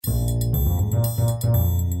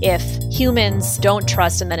if humans don't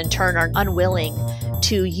trust and then in turn are unwilling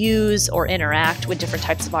to use or interact with different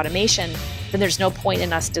types of automation, then there's no point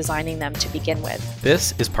in us designing them to begin with.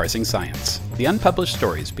 This is Parsing Science, the unpublished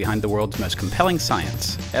stories behind the world's most compelling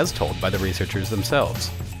science, as told by the researchers themselves.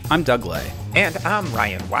 I'm Doug Lay. And I'm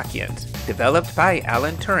Ryan Watkins. Developed by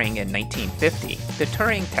Alan Turing in 1950, the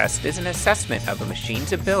Turing test is an assessment of a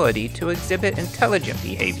machine's ability to exhibit intelligent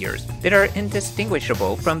behaviors that are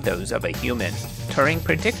indistinguishable from those of a human. Turing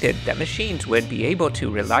predicted that machines would be able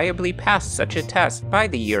to reliably pass such a test by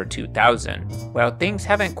the year 2000. While things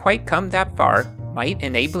haven't quite come that far, might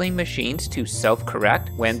enabling machines to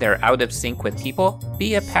self-correct when they're out of sync with people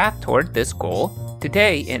be a path toward this goal?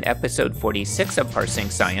 Today, in episode 46 of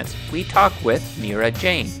Parsing Science, we talk with Meera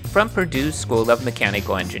Jain from Purdue School of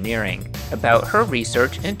Mechanical Engineering about her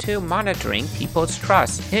research into monitoring people's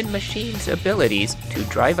trust in machines' abilities to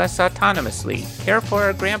drive us autonomously, care for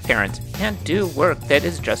our grandparents, and do work that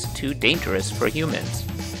is just too dangerous for humans.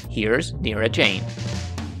 Here's Meera Jain.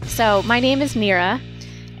 So my name is Meera,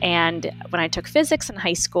 and when I took physics in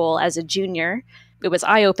high school as a junior, it was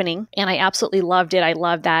eye-opening, and I absolutely loved it. I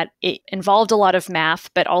loved that it involved a lot of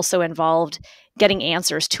math, but also involved getting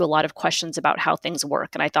answers to a lot of questions about how things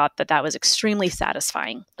work. And I thought that that was extremely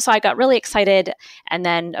satisfying. So I got really excited and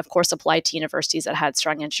then, of course, applied to universities that had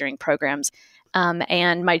strong engineering programs.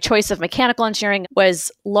 And my choice of mechanical engineering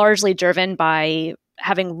was largely driven by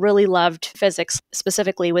having really loved physics,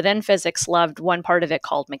 specifically within physics, loved one part of it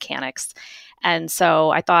called mechanics. And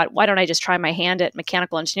so I thought, why don't I just try my hand at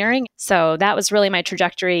mechanical engineering? So that was really my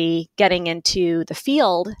trajectory getting into the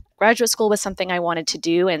field. Graduate school was something I wanted to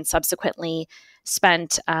do, and subsequently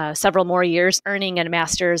spent several more years earning a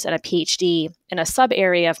master's and a PhD in a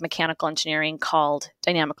sub-area of mechanical engineering called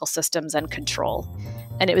dynamical systems and control.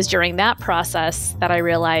 And it was during that process that I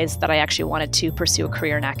realized that I actually wanted to pursue a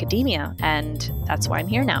career in academia, and that's why I'm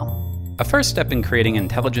here now. A first step in creating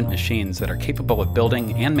intelligent machines that are capable of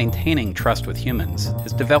building and maintaining trust with humans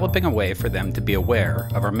is developing a way for them to be aware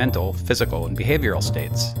of our mental, physical, and behavioral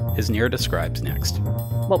states, as Meera describes next.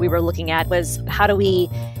 What we were looking at was how do we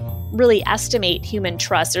really estimate human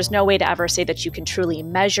trust? There's no way to ever say that you can truly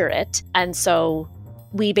measure it. And so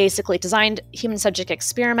we basically designed human subject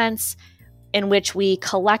experiments in which we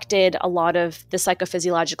collected a lot of the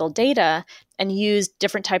psychophysiological data and used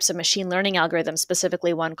different types of machine learning algorithms,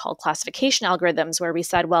 specifically one called classification algorithms, where we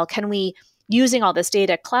said, well, can we, using all this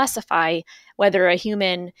data, classify whether a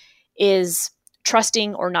human is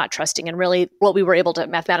trusting or not trusting? And really what we were able to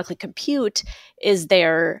mathematically compute is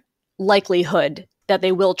their likelihood that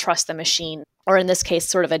they will trust the machine, or in this case,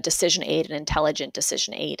 sort of a decision aid, an intelligent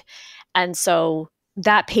decision aid. And so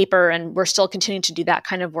that paper, and we're still continuing to do that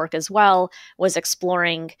kind of work as well, was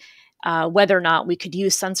exploring whether or not we could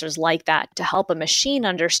use sensors like that to help a machine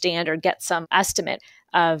understand or get some estimate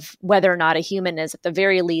of whether or not a human is at the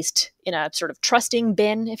very least in a sort of trusting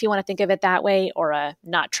bin, if you want to think of it that way, or a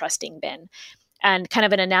not trusting bin. And kind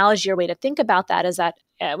of an analogy or way to think about that is that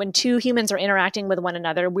when two humans are interacting with one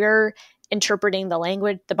another, we're interpreting the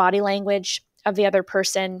language, the body language of the other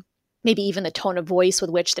person, maybe even the tone of voice with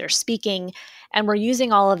which they're speaking. And we're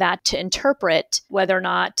using all of that to interpret whether or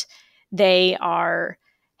not they are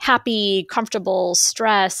happy, comfortable,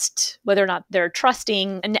 stressed, whether or not they're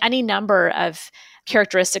trusting, and any number of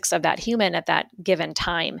characteristics of that human at that given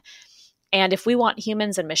time. And if we want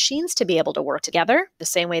humans and machines to be able to work together the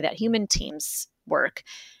same way that human teams work,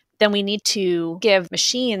 then we need to give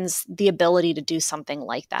machines the ability to do something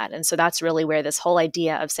like that. And so that's really where this whole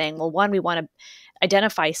idea of saying, well, one, we want to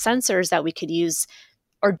identify sensors that we could use,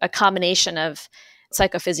 or a combination of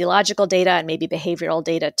psychophysiological data and maybe behavioral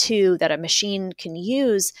data too, that a machine can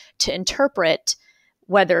use to interpret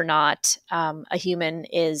whether or not a human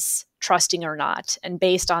is trusting or not. And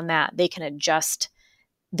based on that, they can adjust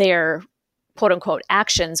their quote unquote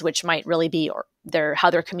actions, which might really be how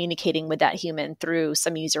they're communicating with that human through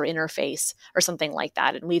some user interface or something like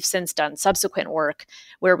that. And we've since done subsequent work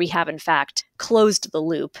where we have in fact closed the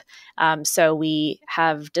loop. So we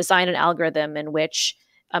have designed an algorithm in which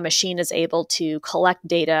a machine is able to collect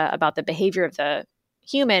data about the behavior of the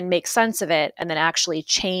human, make sense of it, and then actually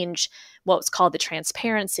change what's called the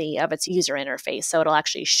transparency of its user interface. So it'll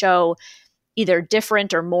actually show either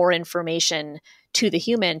different or more information to the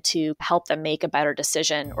human to help them make a better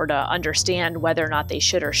decision or to understand whether or not they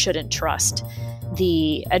should or shouldn't trust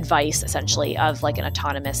the advice, essentially, of like an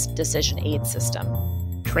autonomous decision aid system.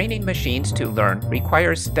 Training machines to learn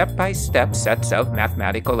requires step-by-step sets of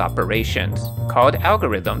mathematical operations. Called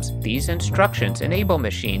algorithms, these instructions enable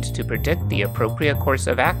machines to predict the appropriate course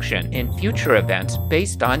of action in future events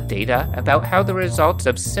based on data about how the results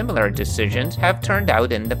of similar decisions have turned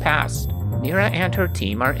out in the past. Neera and her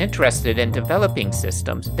team are interested in developing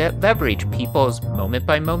systems that leverage people's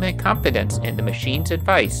moment-by-moment confidence in the machine's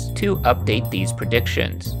advice to update these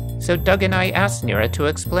predictions. So Doug and I asked Neera to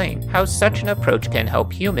explain how such an approach can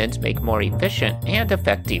help humans make more efficient and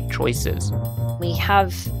effective choices. We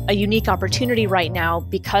have a unique opportunity right now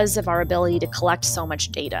because of our ability to collect so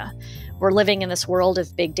much data. We're living in this world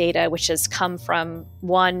of big data, which has come from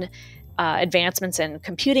advancements in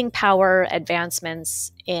computing power,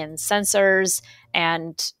 advancements in sensors,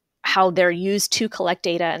 and how they're used to collect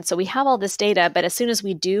data. And so we have all this data, but as soon as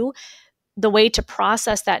we do, the way to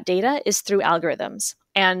process that data is through algorithms.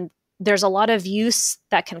 And there's a lot of use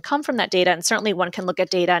that can come from that data. And certainly one can look at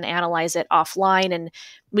data and analyze it offline. And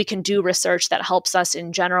we can do research that helps us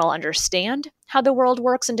in general understand how the world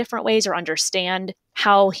works in different ways or understand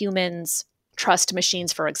how humans trust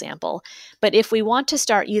machines, for example. But if we want to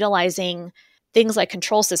start utilizing things like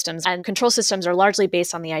control systems, and control systems are largely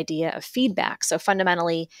based on the idea of feedback. So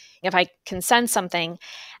fundamentally, if I can send something,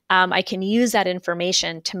 I can use that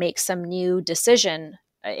information to make some new decision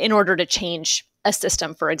in order to change a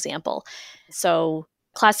system, for example. So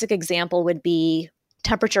classic example would be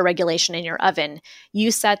temperature regulation in your oven. You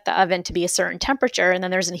set the oven to be a certain temperature, and then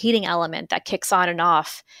there's a heating element that kicks on and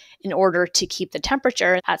off in order to keep the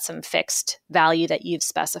temperature at some fixed value that you've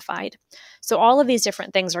specified. So all of these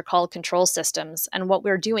different things are called control systems. And what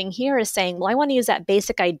we're doing here is saying, well, I want to use that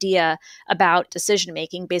basic idea about decision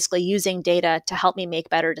making, basically using data to help me make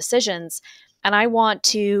better decisions. And I want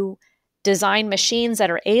to design machines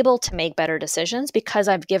that are able to make better decisions because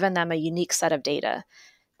I've given them a unique set of data.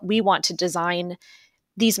 We want to design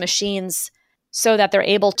these machines so that they're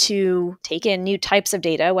able to take in new types of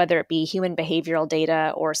data, whether it be human behavioral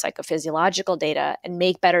data or psychophysiological data, and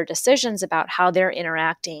make better decisions about how they're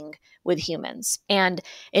interacting with humans. And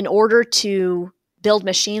in order to build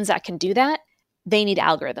machines that can do that, they need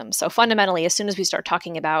algorithms. So fundamentally, as soon as we start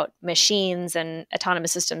talking about machines and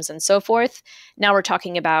autonomous systems and so forth, now we're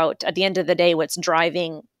talking about, at the end of the day, what's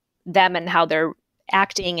driving them and how they're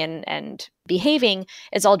acting and behaving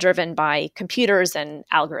is all driven by computers and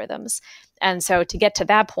algorithms. And so to get to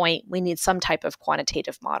that point, we need some type of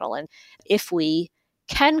quantitative model. And if we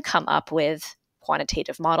can come up with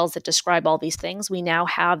quantitative models that describe all these things, we now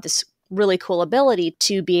have this really cool ability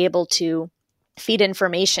to be able to feed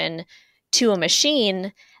information to a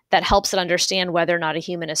machine that helps it understand whether or not a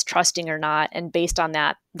human is trusting or not. And based on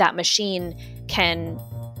that, that machine can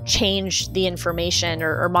change the information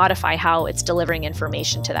or modify how it's delivering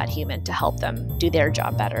information to that human to help them do their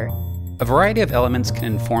job better. A variety of elements can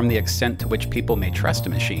inform the extent to which people may trust a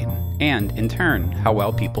machine, and, in turn, how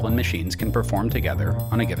well people and machines can perform together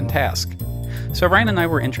on a given task. So Ryan and I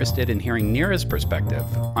were interested in hearing Neera's perspective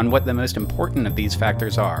on what the most important of these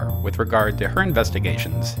factors are with regard to her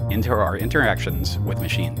investigations into our interactions with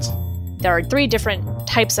machines. There are 3 different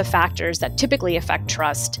types of factors that typically affect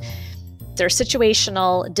trust. They're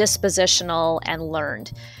situational, dispositional, and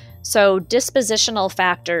learned. So dispositional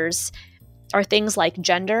factors are things like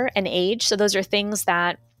gender and age. So those are things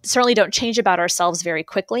that certainly don't change about ourselves very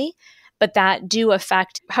quickly, but that do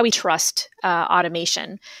affect how we trust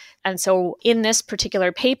automation. And so in this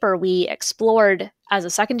particular paper, we explored as a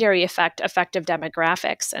secondary effect effective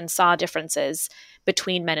demographics and saw differences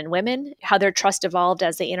between men and women, how their trust evolved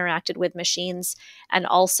as they interacted with machines, and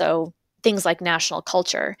also things like national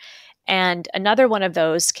culture. And another one of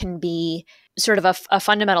those can be sort of a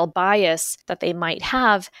fundamental bias that they might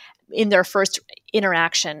have in their first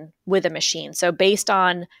interaction with a machine. So based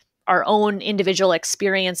on our own individual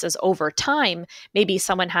experiences over time, maybe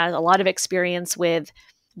someone has a lot of experience with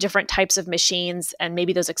different types of machines, and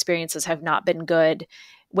maybe those experiences have not been good,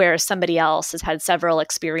 whereas somebody else has had several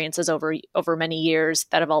experiences over many years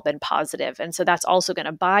that have all been positive. And so that's also going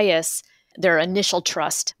to bias their initial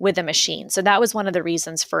trust with a machine. So that was one of the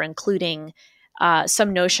reasons for including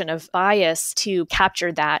some notion of bias to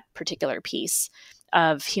capture that particular piece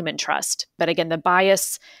of human trust. But again, the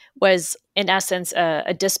bias was in essence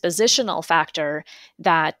a dispositional factor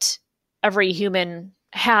that every human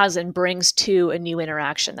has and brings to a new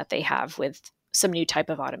interaction that they have with some new type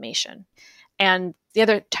of automation. And the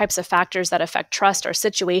other types of factors that affect trust are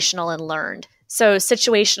situational and learned. So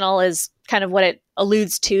situational is kind of what it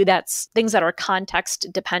alludes to. That's things that are context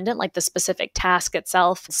dependent, like the specific task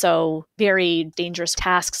itself. So very dangerous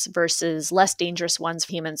tasks versus less dangerous ones,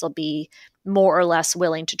 humans will be more or less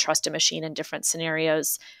willing to trust a machine in different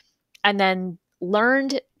scenarios. And then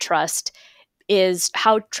learned trust is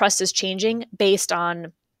how trust is changing based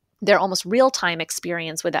on their almost real-time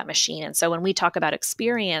experience with that machine. And so when we talk about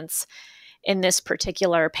experience in this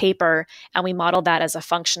particular paper, and we model that as a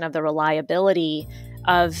function of the reliability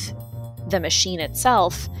of the machine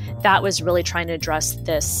itself, that was really trying to address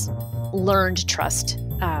this learned trust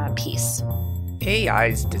piece. AI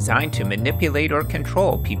is designed to manipulate or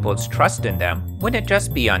control people's trust in them wouldn't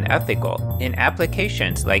just be unethical. In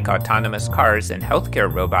applications like autonomous cars and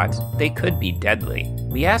healthcare robots, they could be deadly.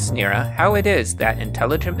 We asked Neera how it is that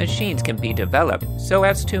intelligent machines can be developed so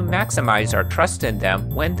as to maximize our trust in them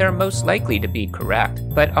when they're most likely to be correct,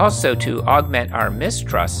 but also to augment our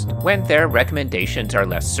mistrust when their recommendations are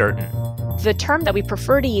less certain. The term that we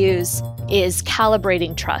prefer to use is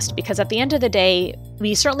calibrating trust, because at the end of the day,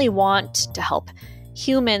 we certainly want to help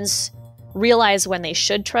humans realize when they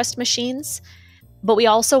should trust machines, but we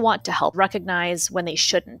also want to help recognize when they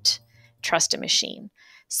shouldn't trust a machine.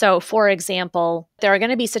 So, for example, there are going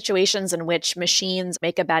to be situations in which machines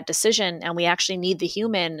make a bad decision, and we actually need the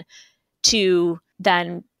human to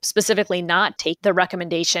then specifically not take the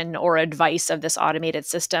recommendation or advice of this automated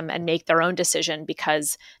system and make their own decision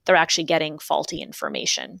because they're actually getting faulty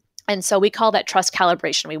information. And so we call that trust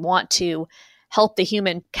calibration. We want to help the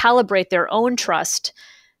human calibrate their own trust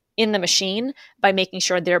in the machine by making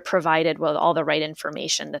sure they're provided with all the right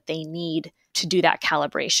information that they need to do that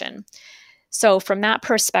calibration. So from that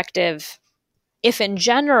perspective, if in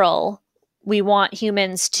general we want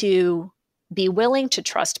humans to be willing to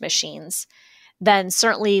trust machines, then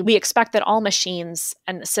certainly we expect that all machines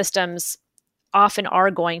and systems often are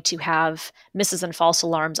going to have misses and false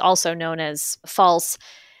alarms, also known as false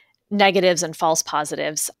negatives and false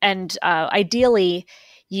positives. And ideally,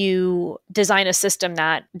 you design a system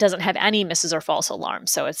that doesn't have any misses or false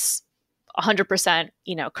alarms. So it's 100%,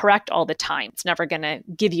 correct all the time. It's never going to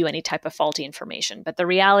give you any type of faulty information. But the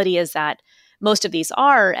reality is that most of these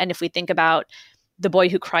are. And if we think about The Boy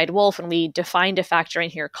Who Cried Wolf, when we defined a factor in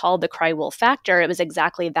here called the cry wolf factor, it was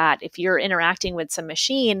exactly that. If you're interacting with some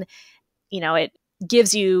machine, it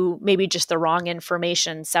gives you maybe just the wrong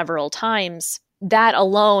information several times. That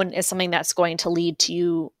alone is something that's going to lead to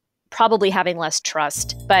you probably having less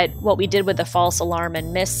trust. But what we did with the false alarm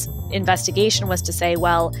and miss investigation was to say,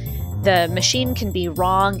 well, the machine can be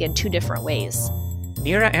wrong in two different ways.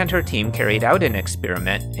 Neera and her team carried out an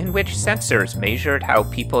experiment in which sensors measured how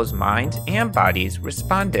people's minds and bodies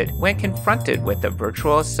responded when confronted with a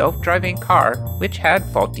virtual self-driving car which had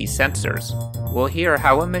faulty sensors. We'll hear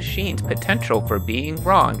how a machine's potential for being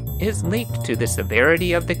wrong is linked to the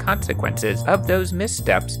severity of the consequences of those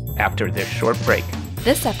missteps after this short break.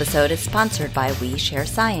 This episode is sponsored by We Share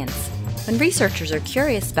Science. When researchers are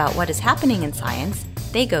curious about what is happening in science,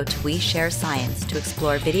 they go to We Share Science to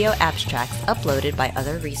explore video abstracts uploaded by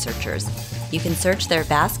other researchers. You can search their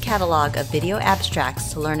vast catalog of video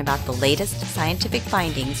abstracts to learn about the latest scientific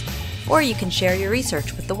findings, or you can share your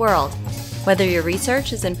research with the world. Whether your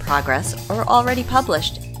research is in progress or already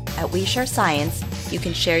published, at We Share Science, you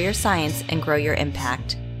can share your science and grow your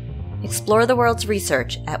impact. Explore the world's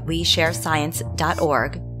research at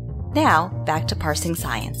WeShareScience.org. Now, back to Parsing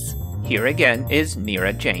Science. Here again is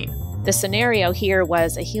Neera Jain. The scenario here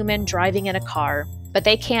was a human driving in a car, but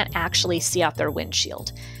they can't actually see out their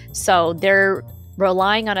windshield. So they're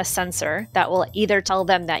relying on a sensor that will either tell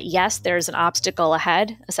them that, yes, there's an obstacle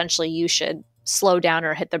ahead, essentially you should slow down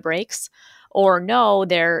or hit the brakes, or no,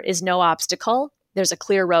 there is no obstacle, there's a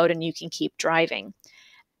clear road and you can keep driving.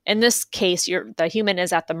 In this case, the human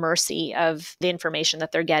is at the mercy of the information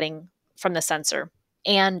that they're getting from the sensor.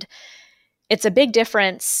 And it's a big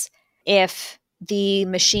difference if the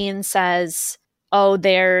machine says, oh,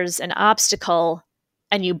 there's an obstacle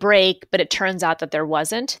and you brake, but it turns out that there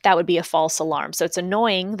wasn't. That would be a false alarm. So it's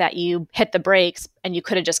annoying that you hit the brakes and you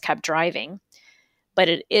could have just kept driving. But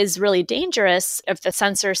it is really dangerous if the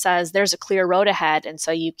sensor says there's a clear road ahead. And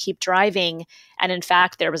so you keep driving. And in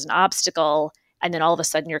fact, there was an obstacle. And then all of a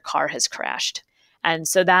sudden your car has crashed. And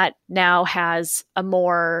so that now has a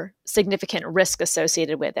more significant risk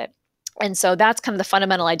associated with it. And so that's kind of the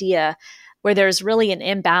fundamental idea, where there's really an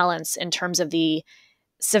imbalance in terms of the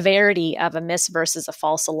severity of a miss versus a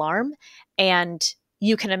false alarm. And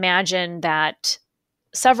you can imagine that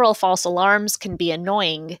several false alarms can be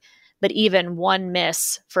annoying, but even one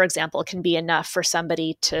miss, for example, can be enough for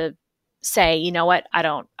somebody to say, you know what, I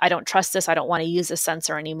don't trust this. I don't want to use this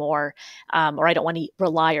sensor anymore, or I don't want to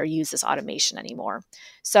rely or use this automation anymore.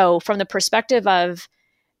 So from the perspective of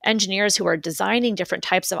engineers who are designing different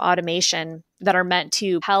types of automation that are meant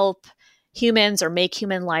to help humans or make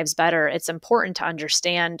human lives better, it's important to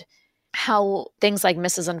understand how things like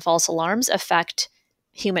misses and false alarms affect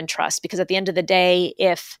human trust. Because at the end of the day,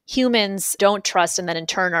 if humans don't trust and then in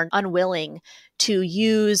turn are unwilling to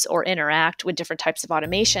use or interact with different types of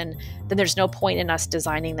automation, then there's no point in us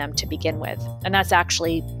designing them to begin with. And that's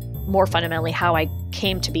actually more fundamentally how I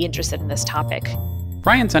came to be interested in this topic.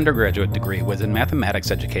 Ryan's undergraduate degree was in mathematics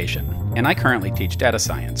education, and I currently teach data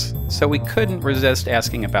science, so we couldn't resist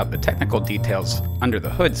asking about the technical details under the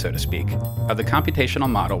hood, so to speak, of the computational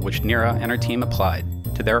model which Neera and her team applied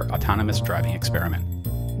to their autonomous driving experiment.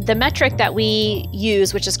 The metric that we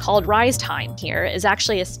use, which is called rise time here, is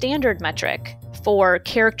actually a standard metric for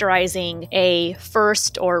characterizing a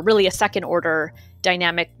first or really a second order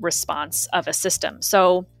dynamic response of a system.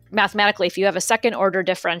 So mathematically, if you have a second order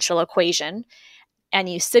differential equation and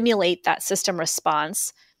you simulate that system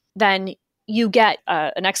response, then you get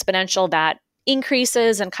an exponential that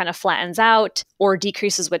increases and kind of flattens out or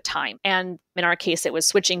decreases with time. And in our case, it was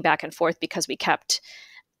switching back and forth because we kept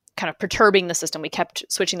kind of perturbing the system. We kept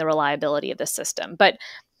switching the reliability of the system. But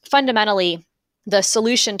fundamentally, the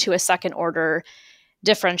solution to a second order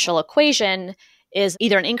differential equation is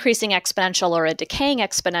either an increasing exponential or a decaying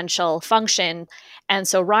exponential function. And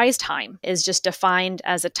so rise time is just defined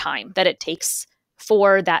as a time that it takes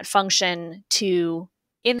for that function to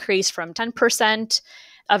increase from 10%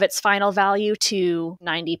 of its final value to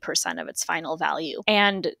 90% of its final value.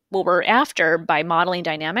 And what we're after by modeling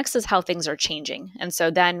dynamics is how things are changing. And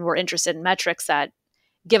so then we're interested in metrics that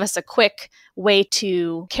give us a quick way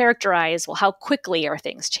to characterize, well, how quickly are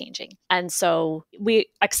things changing? And so we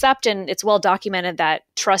accept, and it's well documented, that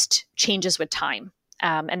trust changes with time.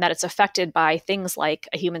 And that it's affected by things like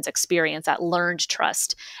a human's experience, that learned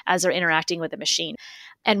trust as they're interacting with a machine.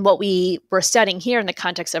 And what we were studying here in the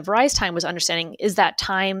context of rise time was understanding, is that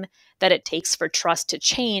time that it takes for trust to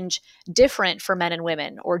change different for men and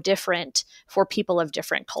women or different for people of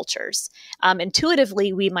different cultures?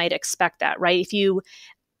 Intuitively, we might expect that, right?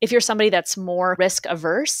 If you're somebody that's more risk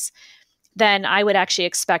averse, then I would actually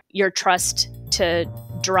expect your trust to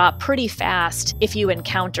drop pretty fast if you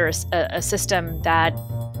encounter a system that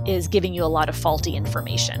is giving you a lot of faulty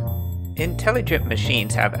information. Intelligent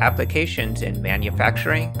machines have applications in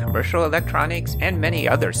manufacturing, commercial electronics, and many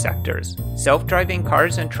other sectors. Self-driving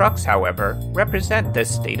cars and trucks, however, represent the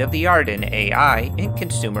state-of-the-art in AI in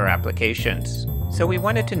consumer applications. So we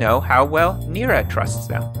wanted to know how well Neera trusts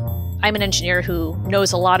them. I'm an engineer who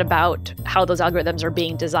knows a lot about how those algorithms are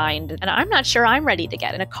being designed, and I'm not sure I'm ready to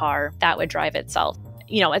get in a car that would drive itself.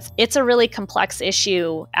 You know, it's a really complex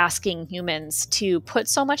issue asking humans to put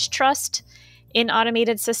so much trust in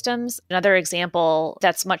automated systems. Another example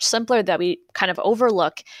that's much simpler that we kind of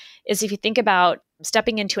overlook is if you think about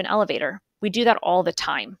stepping into an elevator. We do that all the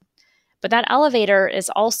time. But that elevator is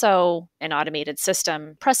also an automated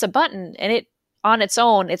system. Press a button and it on its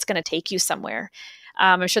own, it's going to take you somewhere.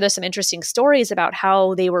 I'm sure there's some interesting stories about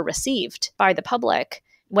how they were received by the public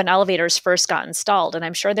when elevators first got installed. And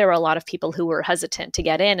I'm sure there were a lot of people who were hesitant to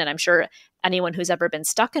get in. And I'm sure anyone who's ever been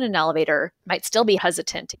stuck in an elevator might still be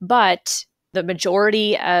hesitant. But the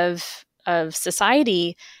majority of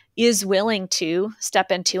society is willing to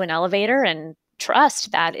step into an elevator and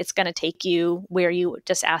trust that it's going to take you where you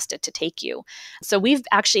just asked it to take you. So we've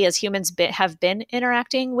actually, as humans, have been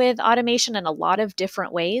interacting with automation in a lot of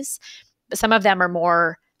different ways. Some of them are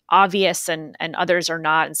more obvious and others are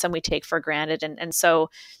not, and some we take for granted. And so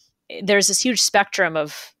there's this huge spectrum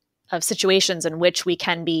of situations in which we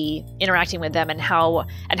can be interacting with them, and how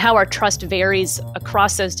our trust varies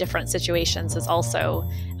across those different situations is also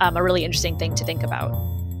a really interesting thing to think about.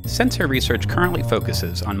 Sensor research currently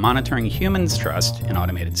focuses on monitoring humans' trust in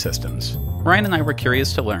automated systems. Ryan and I were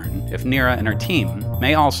curious to learn if Neera and her team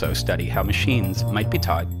may also study how machines might be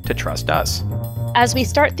taught to trust us. As we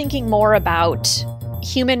start thinking more about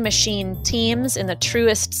human-machine teams in the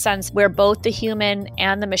truest sense, where both the human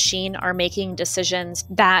and the machine are making decisions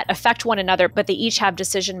that affect one another, but they each have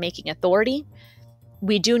decision-making authority,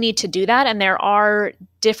 we do need to do that. And there are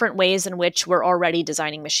different ways in which we're already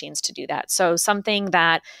designing machines to do that. So something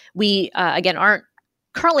that we, again, aren't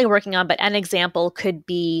currently working on, but an example could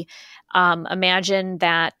be, imagine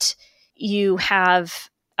that you have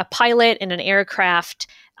a pilot in an aircraft,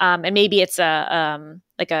 and maybe it's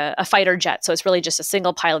like a fighter jet. So it's really just a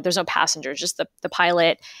single pilot. There's no passengers, just the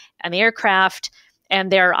pilot and the aircraft.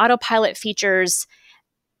 And there are autopilot features.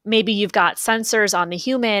 Maybe you've got sensors on the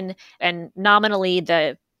human, and nominally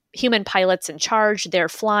the human pilot's in charge, they're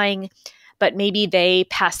flying, but maybe they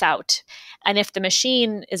pass out. And if the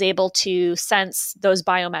machine is able to sense those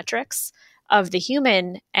biometrics of the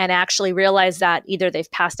human and actually realize that either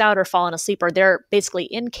they've passed out or fallen asleep, or they're basically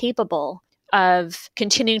incapable of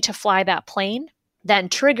continuing to fly that plane, then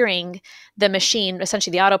triggering the machine,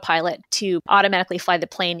 essentially the autopilot, to automatically fly the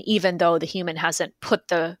plane, even though the human hasn't put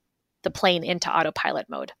the plane into autopilot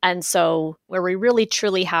mode. And so where we really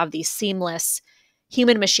truly have these seamless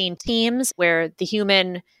human-machine teams where the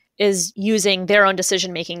human is using their own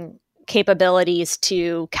decision-making capabilities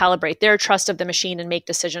to calibrate their trust of the machine and make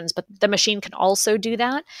decisions, but the machine can also do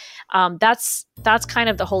that. That's kind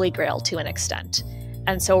of the holy grail to an extent.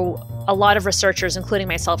 And so a lot of researchers, including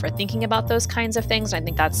myself, are thinking about those kinds of things. And I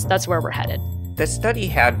think that's where we're headed. The study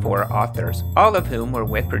had 4 authors, all of whom were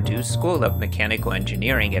with Purdue School of Mechanical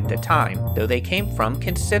Engineering at the time, though they came from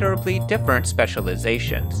considerably different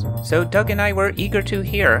specializations. So Doug and I were eager to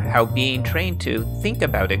hear how being trained to think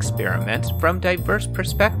about experiments from diverse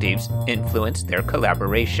perspectives influenced their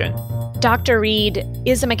collaboration. Dr. Reed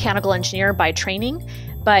is a mechanical engineer by training,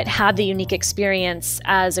 but had the unique experience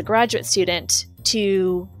as a graduate student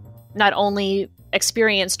to not only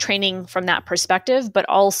experience training from that perspective, but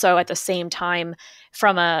also at the same time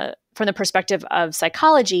from the perspective of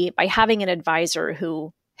psychology by having an advisor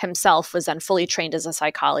who himself was then fully trained as a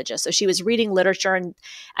psychologist. So she was reading literature and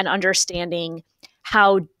understanding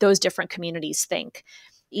how those different communities think.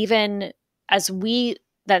 Even as we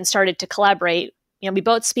then started to collaborate, we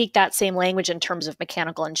both speak that same language in terms of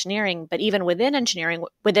mechanical engineering, but even within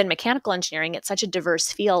mechanical engineering, it's such a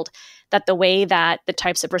diverse field that the way that the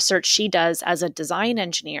types of research she does as a design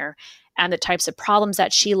engineer and the types of problems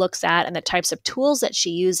that she looks at and the types of tools that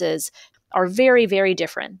she uses are very, very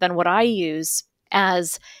different than what I use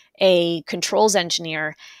as a controls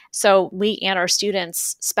engineer. So we and our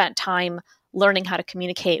students spent time learning how to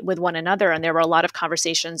communicate with one another. And there were a lot of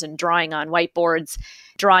conversations and drawing on whiteboards,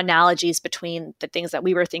 draw analogies between the things that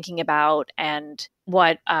we were thinking about and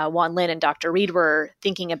what Wan Lin and Dr. Reed were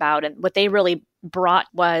thinking about. And what they really brought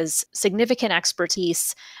was significant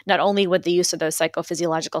expertise, not only with the use of those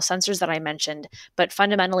psychophysiological sensors that I mentioned, but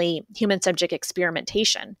fundamentally human subject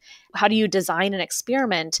experimentation. How do you design an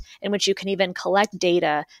experiment in which you can even collect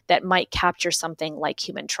data that might capture something like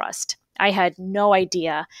human trust? I had no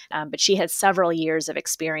idea, but she had several years of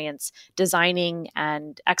experience designing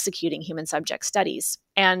and executing human subject studies.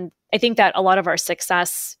 And I think that a lot of our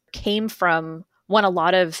success came from, one, a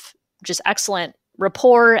lot of just excellent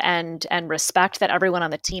rapport and respect that everyone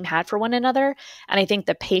on the team had for one another. And I think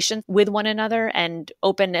the patience with one another and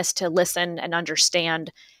openness to listen and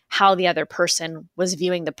understand how the other person was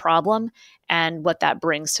viewing the problem and what that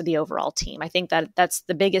brings to the overall team. I think that that's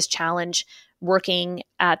the biggest challenge working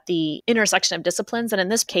at the intersection of disciplines. And in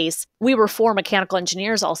this case, we were 4 mechanical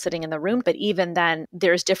engineers all sitting in the room, but even then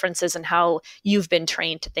there's differences in how you've been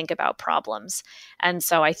trained to think about problems. And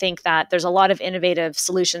so I think that there's a lot of innovative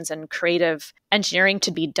solutions and creative engineering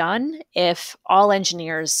to be done if all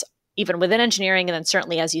engineers, even within engineering, and then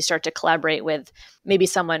certainly as you start to collaborate with maybe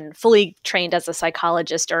someone fully trained as a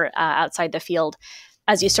psychologist or outside the field,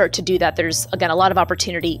 as you start to do that, there's, again, a lot of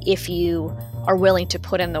opportunity if you are willing to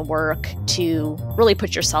put in the work to really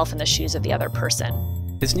put yourself in the shoes of the other person.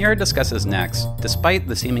 As Neera discusses next, despite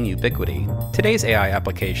the seeming ubiquity, today's AI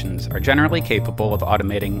applications are generally capable of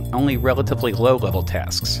automating only relatively low-level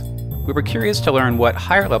tasks. We were curious to learn what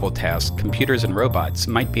higher-level tasks computers and robots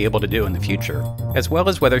might be able to do in the future, as well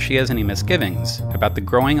as whether she has any misgivings about the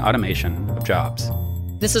growing automation of jobs.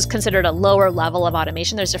 This is considered a lower level of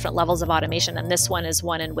automation. There's different levels of automation, and this one is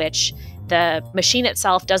one in which the machine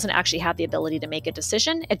itself doesn't actually have the ability to make a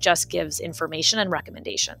decision. It just gives information and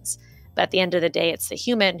recommendations. But at the end of the day, it's the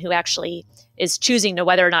human who actually is choosing to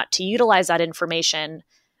whether or not to utilize that information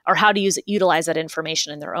or how to utilize that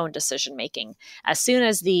information in their own decision making. As soon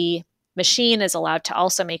as the machine is allowed to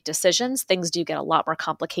also make decisions, things do get a lot more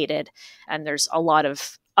complicated, and there's a lot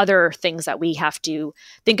of other things that we have to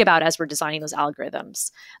think about as we're designing those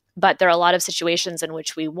algorithms. But there are a lot of situations in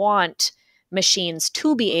which we want machines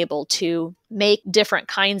to be able to make different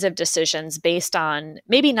kinds of decisions based on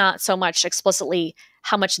maybe not so much explicitly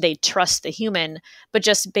how much they trust the human, but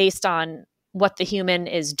just based on what the human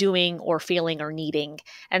is doing or feeling or needing.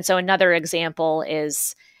 And so another example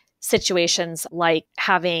is situations like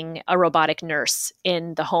having a robotic nurse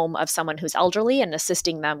in the home of someone who's elderly and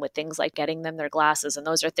assisting them with things like getting them their glasses. And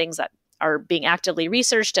those are things that are being actively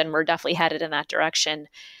researched, and we're definitely headed in that direction.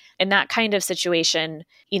 In that kind of situation,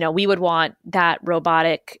 we would want that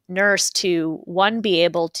robotic nurse to, one, be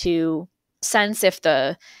able to sense if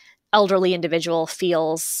the elderly individual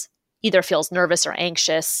feels nervous or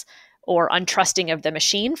anxious or untrusting of the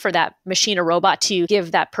machine, for that machine or robot to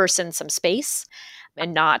give that person some space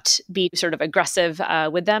and not be sort of aggressive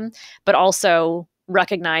with them, but also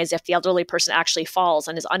recognize if the elderly person actually falls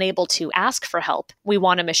and is unable to ask for help. We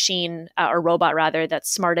want a machine or robot rather that's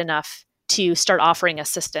smart enough to start offering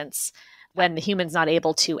assistance when the human's not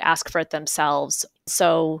able to ask for it themselves.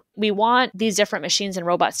 So we want these different machines and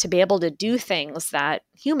robots to be able to do things that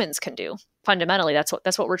humans can do. Fundamentally, that's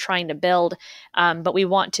what we're trying to build. But we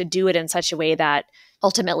want to do it in such a way that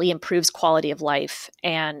ultimately improves quality of life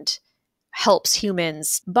and helps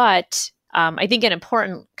humans. But I think an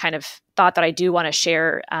important kind of thought that I do want to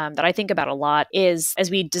share that I think about a lot is as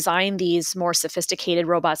we design these more sophisticated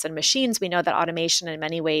robots and machines, we know that automation in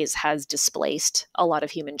many ways has displaced a lot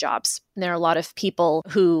of human jobs. And there are a lot of people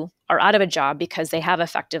who are out of a job because they have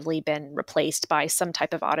effectively been replaced by some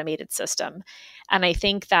type of automated system. And I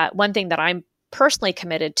think that one thing that I'm personally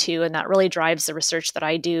committed to, and that really drives the research that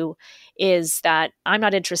I do, is that I'm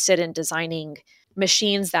not interested in designing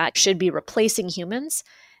machines that should be replacing humans,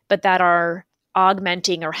 but that are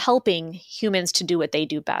augmenting or helping humans to do what they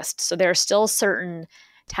do best. So there are still certain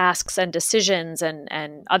tasks and decisions and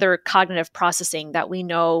other cognitive processing that we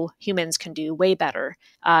know humans can do way better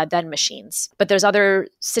than machines. But there's other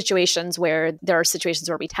situations where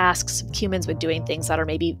we task humans with doing things that are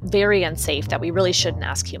maybe very unsafe that we really shouldn't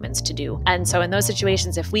ask humans to do. And so in those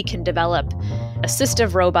situations, if we can develop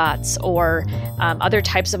assistive robots or other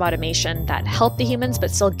types of automation that help the humans, but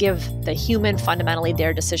still give the human fundamentally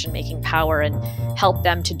their decision-making power and help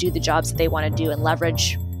them to do the jobs that they want to do and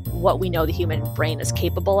leverage what we know the human brain is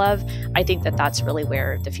capable of, I think that that's really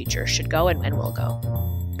where the future should go and will go.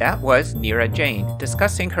 That was Neera Jain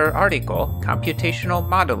discussing her article, Computational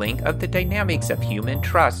Modeling of the Dynamics of Human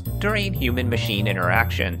Trust During Human-Machine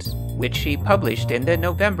Interactions, which she published in the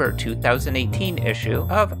November 2018 issue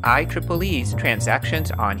of IEEE's Transactions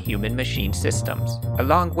on Human-Machine Systems,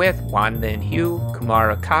 along with Wan-Lin Hu,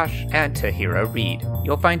 Kumar Akash, and Tahira Reed.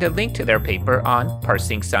 You'll find a link to their paper on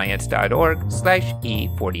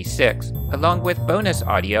parsingscience.org/E46, along with bonus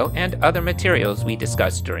audio and other materials we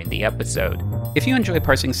discussed during the episode. If you enjoy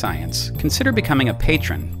Parsing Science, consider becoming a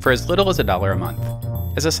patron for as little as $1 a month.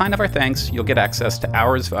 As a sign of our thanks, you'll get access to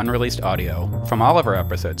hours of unreleased audio from all of our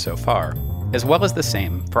episodes so far, as well as the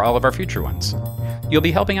same for all of our future ones. You'll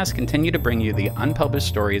be helping us continue to bring you the unpublished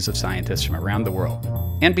stories of scientists from around the world,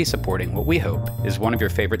 and be supporting what we hope is one of your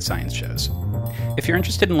favorite science shows. If you're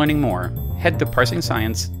interested in learning more, head to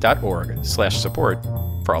parsingscience.org/support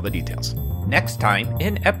for all the details. Next time,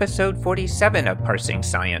 in episode 47 of Parsing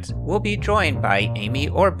Science, we'll be joined by Amy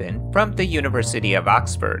Orban from the University of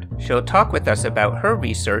Oxford. She'll talk with us about her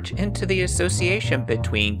research into the association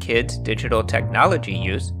between kids' digital technology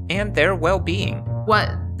use and their well-being. What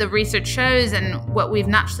the research shows and what we've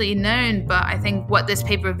naturally known, but I think what this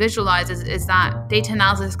paper visualizes is that data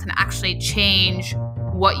analysis can actually change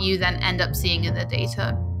what you then end up seeing in the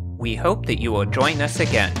data. We hope that you will join us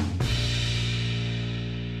again.